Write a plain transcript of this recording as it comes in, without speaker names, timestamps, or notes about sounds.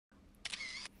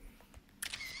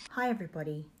Hi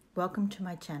everybody, welcome to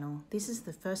my channel. This is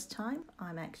the first time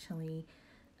I'm actually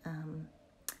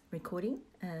recording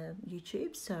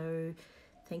YouTube, so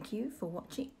thank you for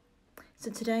watching. So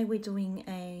today we're doing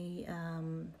a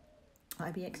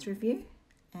IBX review,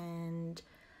 and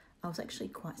I was actually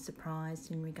quite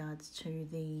surprised in regards to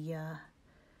the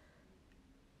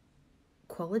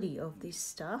quality of this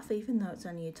stuff, even though it's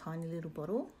only a tiny little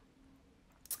bottle.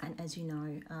 And as you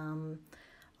know,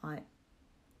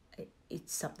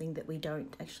 it's something that we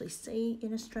don't actually see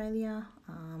in Australia.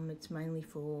 It's mainly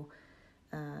for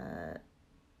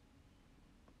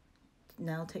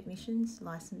nail technicians,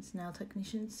 licensed nail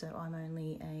technicians, so I'm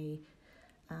only a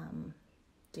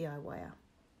DIYer.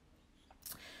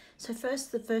 So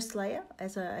the first layer,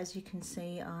 as you can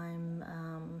see,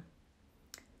 I'm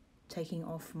taking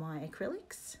off my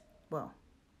acrylics, well,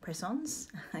 press-ons,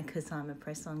 because I'm a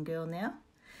press-on girl now.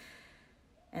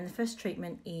 And the first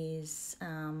treatment is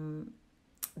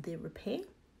the repair.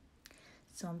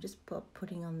 So I'm just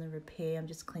putting on the repair. I'm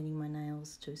just cleaning my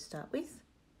nails to start with.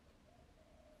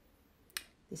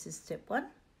 This is step one.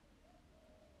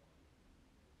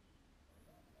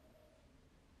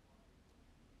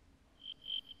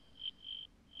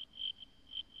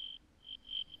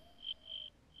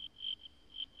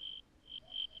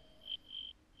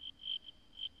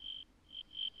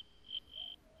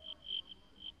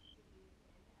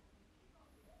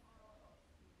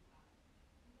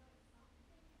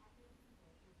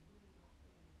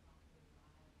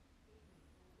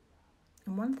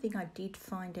 And one thing I did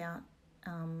find out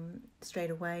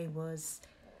straight away was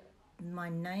my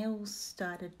nails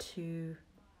started to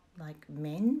like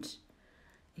mend.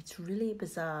 It's really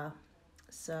bizarre.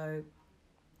 So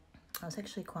I was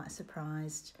actually quite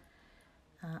surprised.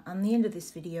 On the end of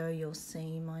this video, you'll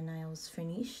see my nails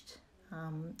finished.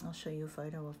 I'll show you a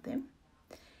photo of them.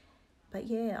 But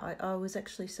yeah, I was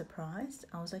actually surprised.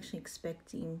 I was actually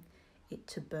expecting it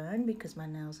to burn because my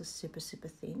nails are super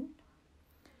thin.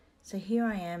 So here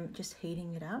I am just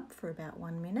heating it up for about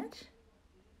 1 minute.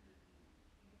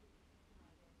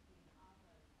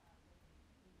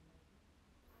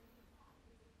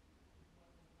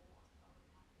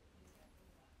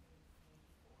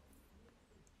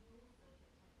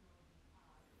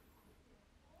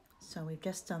 So we've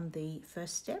just done the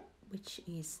first step, which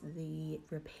is the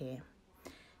repair.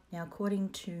 Now, according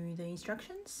to the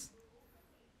instructions,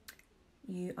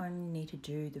 you only need to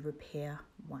do the repair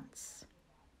once.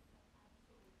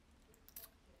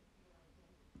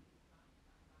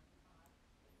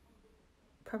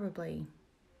 Probably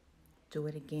do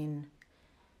it again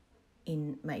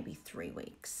in maybe 3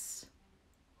 weeks.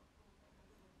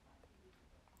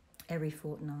 Every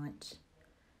fortnight,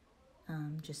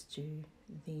 just do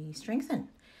the strengthen.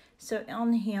 So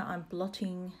on here I'm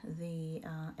blotting the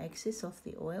excess of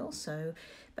the oil. So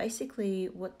basically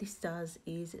what this does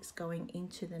is it's going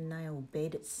into the nail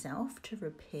bed itself to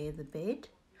repair the bed.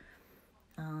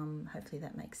 Hopefully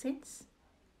that makes sense.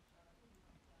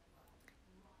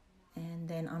 And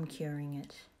then I'm curing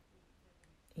it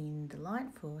in the light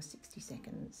for 60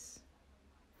 seconds.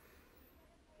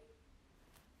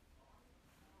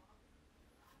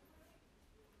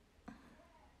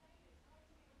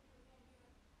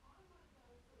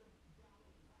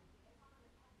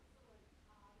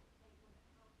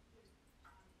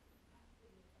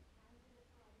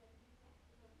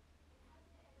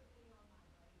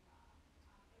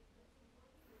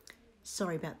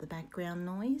 Sorry about the background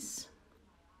noise.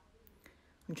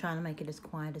 I'm trying to make it as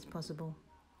quiet as possible.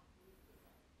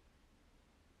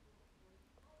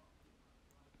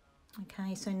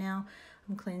 Okay, so now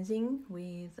I'm cleansing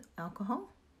with alcohol.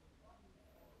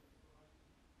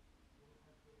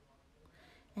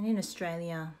 And in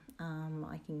Australia,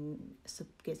 I can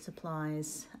get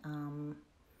supplies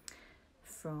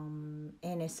from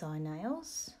NSI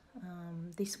Nails.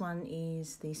 This one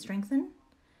is the Strengthen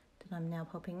that I'm now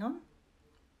popping on.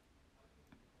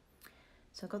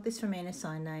 So I got this from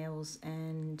NSI Nails,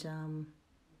 and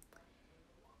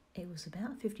it was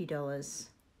about $50.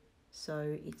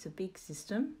 So it's a big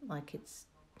system, like it's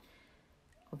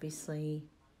obviously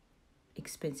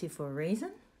expensive for a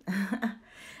reason,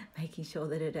 making sure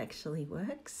that it actually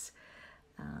works.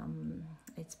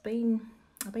 I've been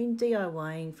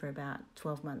DIYing for about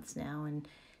 12 months now, and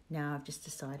now I've just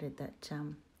decided that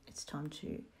it's time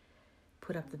to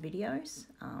put up the videos,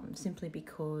 simply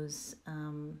because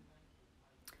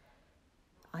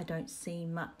I don't see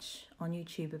much on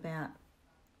YouTube about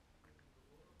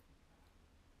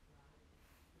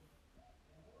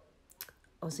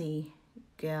Aussie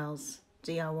girls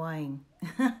DIYing.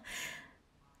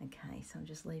 Okay, so I'm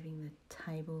just leaving the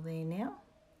table there now.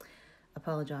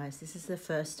 Apologise, this is the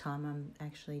first time I'm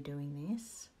actually doing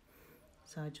this.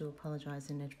 So I do apologise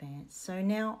in advance. So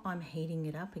now I'm heating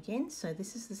it up again. So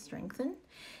this is the strengthen.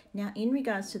 Now in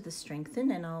regards to the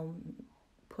strengthen, and I'll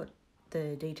put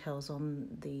the details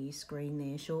on the screen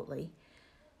there shortly.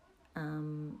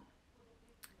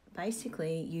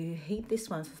 Basically you heat this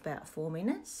one for about 4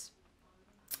 minutes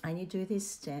and you do this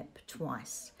step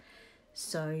twice.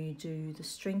 So you do the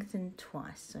strengthen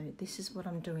twice. So this is what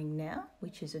I'm doing now,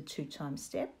 which is a 2-time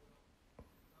step.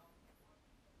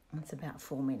 It's about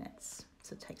 4 minutes,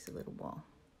 so it takes a little while.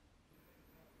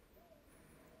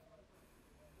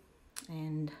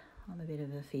 And I'm a bit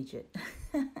of a fidget.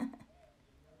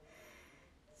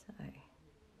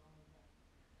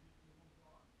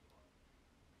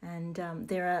 And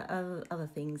there are other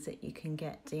things that you can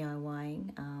get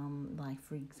DIYing, like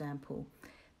for example,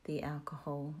 the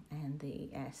alcohol and the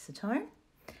acetone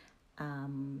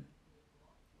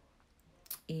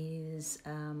is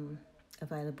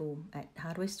available at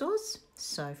hardware stores.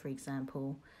 So for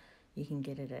example, you can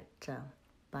get it at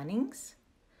Bunnings.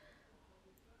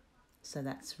 So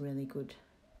that's a really good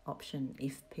option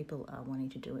if people are wanting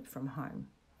to do it from home.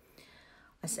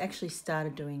 I actually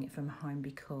started doing it from home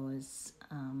because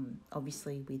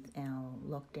obviously with our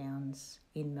lockdowns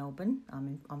in Melbourne,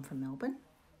 I'm from Melbourne,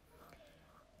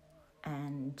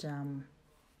 and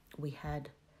we had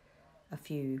a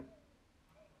few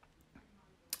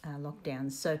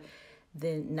lockdowns, so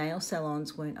the nail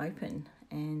salons weren't open,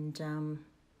 and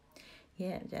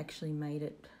yeah, it actually made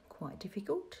it quite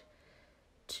difficult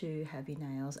to have your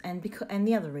nails, and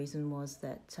the other reason was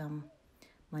that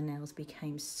my nails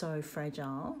became so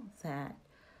fragile that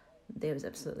there was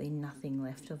absolutely nothing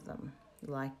left of them.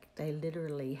 Like they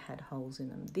literally had holes in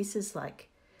them. This is like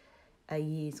a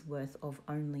year's worth of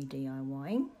only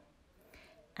DIYing,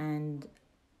 and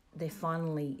they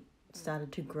finally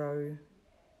started to grow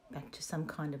back to some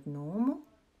kind of normal.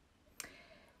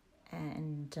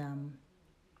 And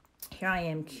here I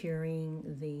am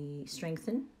curing the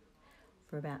strengthen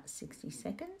for about 60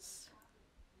 seconds.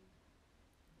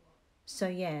 So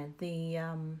yeah, the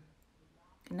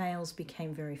nails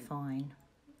became very fine,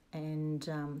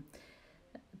 and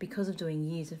because of doing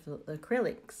years of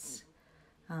acrylics,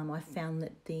 I found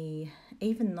that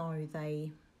even though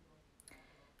they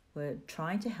were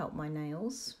trying to help my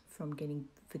nails from getting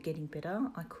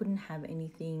better, I couldn't have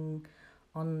anything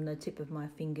on the tip of my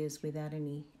fingers without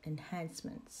any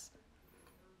enhancements.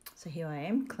 So here I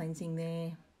am cleansing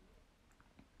there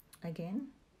again.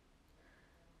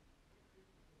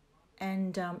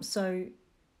 And so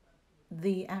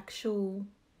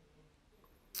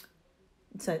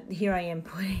here I am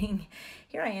putting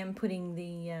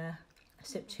the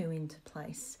step 2 into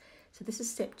place. So this is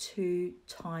step 2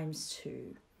 times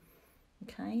 2.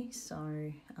 Okay,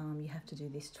 so you have to do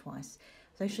this twice.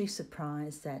 I was actually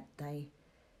surprised that they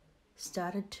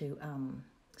started to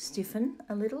stiffen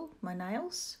a little, my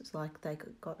nails. It's like they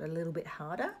got a little bit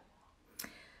harder,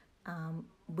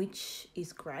 which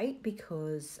is great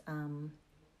because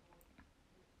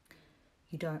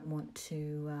you don't want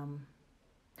to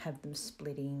have them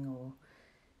splitting or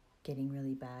getting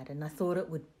really bad. And I thought it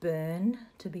would burn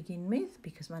to begin with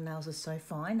because my nails are so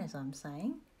fine, as I'm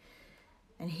saying.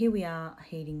 And here we are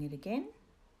heating it again.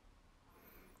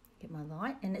 Get my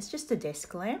light, and it's just a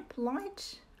desk lamp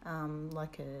light,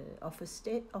 like a office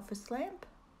lamp.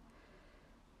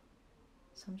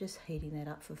 So I'm just heating that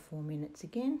up for 4 minutes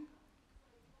again.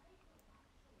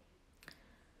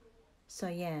 So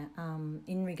yeah,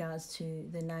 in regards to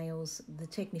the nails, the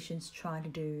technicians tried to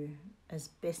do as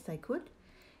best they could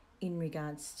in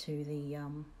regards to the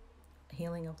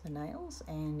healing of the nails,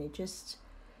 and it just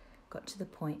got to the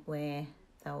point where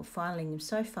they were filing them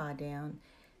so far down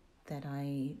that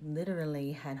I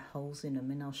literally had holes in them.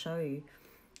 And I'll show you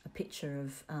a picture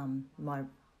of my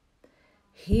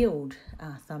healed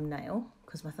thumbnail,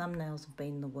 because my thumbnails have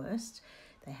been the worst.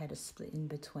 They had a split in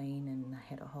between and they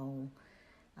had a hole,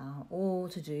 all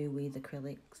to do with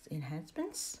acrylics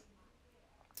enhancements,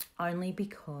 only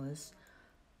because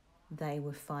they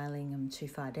were filing them too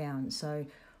far down. So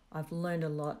I've learned a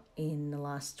lot in the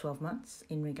last 12 months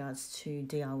in regards to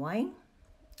DIYing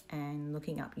and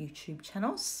looking up YouTube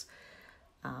channels,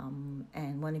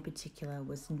 and one in particular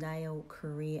was Nail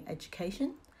Career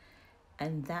Education,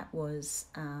 and that was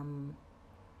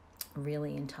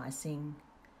really enticing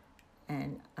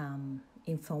and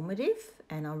informative,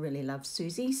 and I really love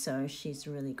Susie, so she's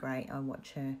really great. I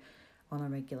watch her on a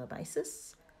regular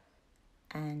basis,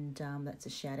 and that's a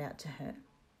shout out to her.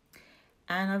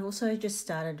 And I've also just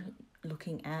started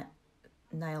looking at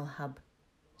Nail Hub.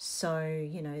 So,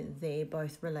 you know, they're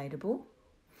both relatable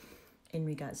in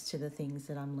regards to the things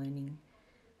that I'm learning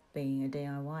being a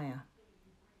DIYer.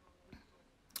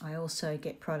 I also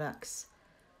get products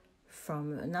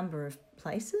from a number of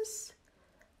places,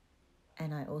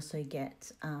 and I also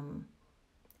get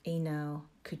Enail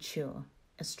Couture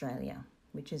Australia,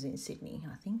 which is in Sydney,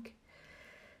 I think.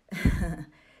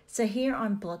 So here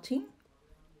I'm blotting.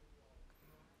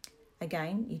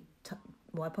 Again, you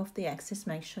wipe off the excess,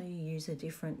 make sure you use a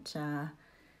different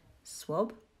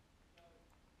swab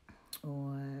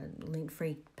or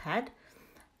lint-free pad,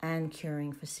 and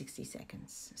curing for 60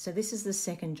 seconds. So this is the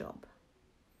second job.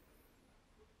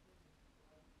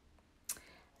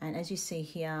 And as you see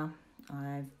here,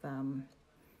 I've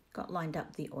got lined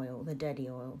up the oil, the daddy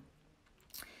oil.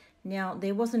 Now,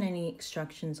 there wasn't any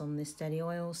instructions on this daddy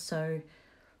oil, so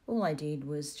all I did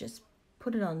was just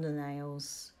put it on the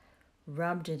nails,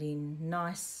 rubbed it in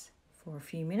nice for a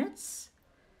few minutes,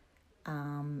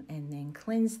 and then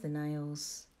cleansed the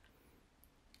nails,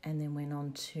 and then went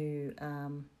on to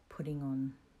putting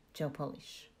on gel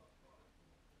polish.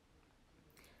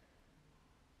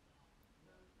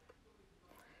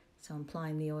 So I'm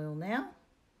applying the oil now.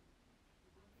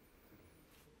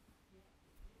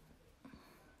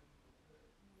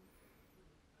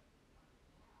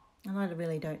 And I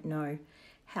really don't know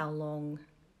how long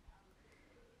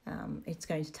it's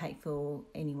going to take for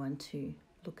anyone to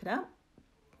look it up,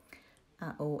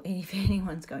 or if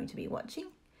anyone's going to be watching.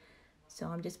 So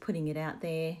I'm just putting it out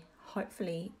there.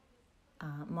 Hopefully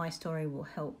my story will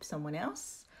help someone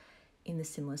else in the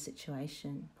similar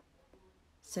situation.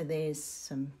 So there's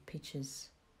some pictures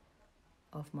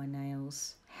of my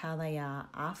nails, how they are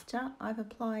after I've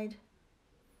applied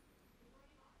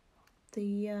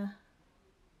the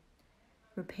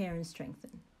Repair and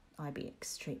Strengthen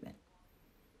IBX treatment.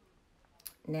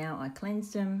 Now I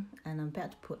cleansed them, and I'm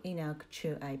about to put Enail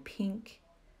Couture A Pink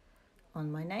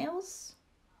on my nails,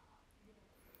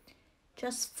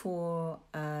 just for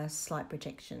a slight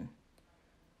protection.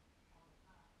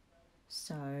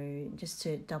 So just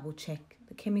to double check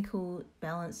the chemical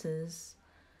balances.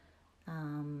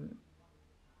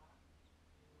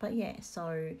 But yeah,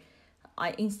 so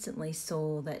I instantly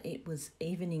saw that it was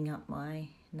evening up my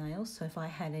nails. So if I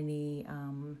had any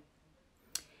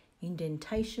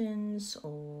indentations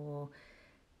or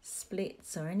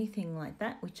splits or anything like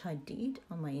that, which I did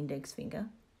on my index finger,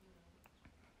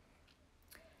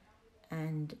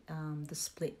 and the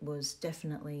split was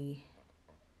definitely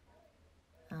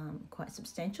quite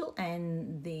substantial,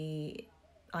 and the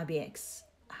IBX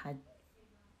had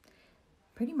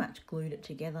pretty much glued it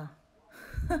together.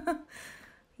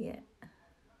 Yeah,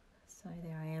 so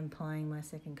there I am applying my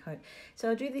second coat.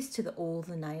 So I do this to all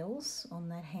the nails on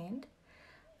that hand.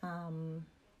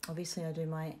 Obviously I do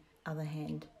my other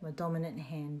hand, my dominant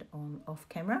hand, on off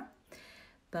camera,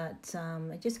 but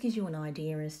it just gives you an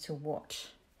idea as to what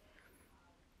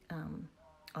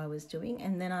I was doing.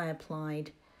 And then I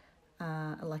applied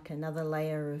like another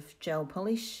layer of gel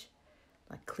polish,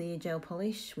 like clear gel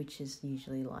polish, which is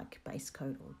usually like base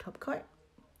coat or top coat.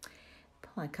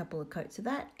 Apply a couple of coats of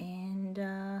that, and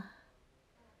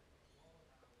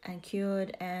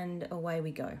cured, and away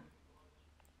we go.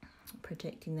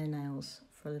 Protecting the nails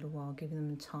for a little while, giving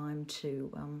them time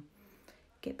to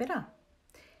get better.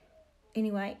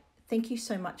 Anyway, thank you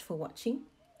so much for watching,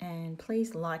 and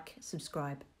please like,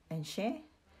 subscribe and share,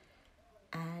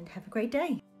 and have a great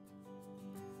day.